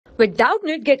With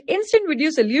Doubtnut, get instant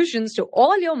video solutions to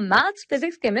all your maths,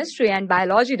 physics, chemistry, and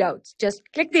biology doubts. Just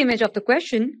click the image of the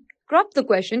question, crop the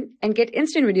question, and get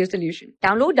instant video solution.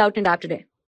 Download Doubtnut app today.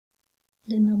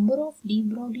 The number of de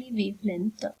Broglie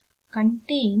wavelength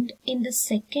contained in the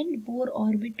second Bohr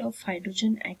orbit of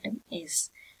hydrogen atom is.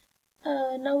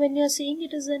 Now when you are saying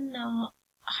it is an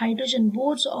hydrogen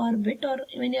Bohr's orbit, or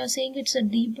when you are saying it's a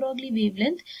de Broglie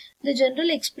wavelength, the general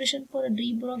expression for a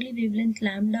de Broglie wavelength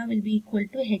lambda will be equal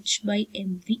to h by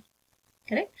mv.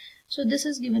 Correct? So this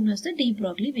is given as the de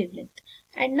Broglie wavelength.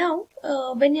 And now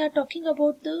when you are talking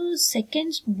about the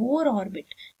second Bohr orbit,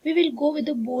 we will go with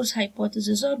the Bohr's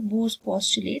hypothesis or Bohr's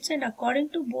postulates, and according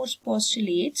to Bohr's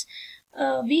postulates,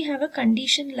 we have a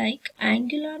condition like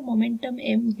angular momentum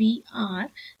mvr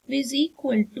is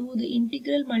equal to the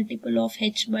integral multiple of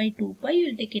h by 2 pi. You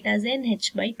will take it as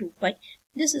nh by 2 pi.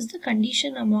 This is the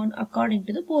condition amount according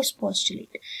to the Bohr's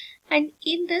postulate. And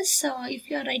in this, if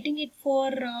you are writing it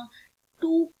for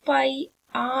 2 pi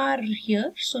r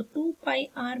here, so 2 pi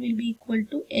r will be equal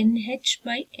to nh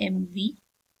by mv.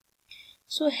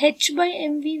 So h by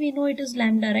mv, we know it is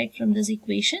lambda, right, from this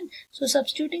equation. So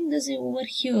substituting this over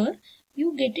here,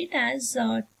 you get it as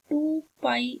 2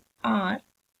 pi r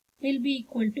will be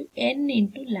equal to n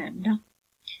into lambda.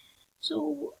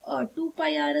 So 2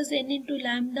 pi r is n into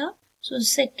lambda. So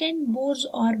second Bohr's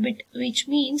orbit, which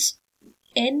means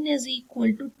n is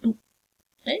equal to 2.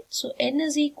 Right? So n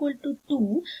is equal to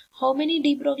 2. How many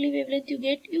de Broglie wavelength you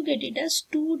get? You get it as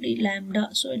 2 d lambda.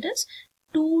 So it is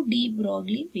 2 de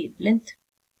Broglie wavelength.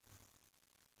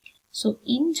 So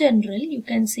in general, you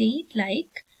can say it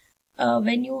like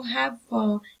when you have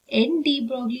n de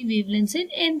Broglie wavelengths in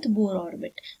nth Bohr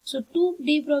orbit. So 2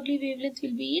 de Broglie wavelength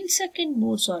will be in second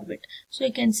Bohr's orbit. So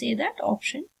you can say that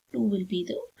option 2 will be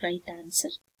the right answer.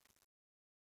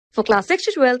 For class 6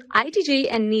 to 12, IIT JEE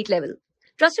and NEET level.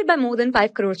 Trusted by more than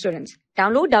 5 crore students.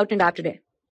 Download Doubtnut app today.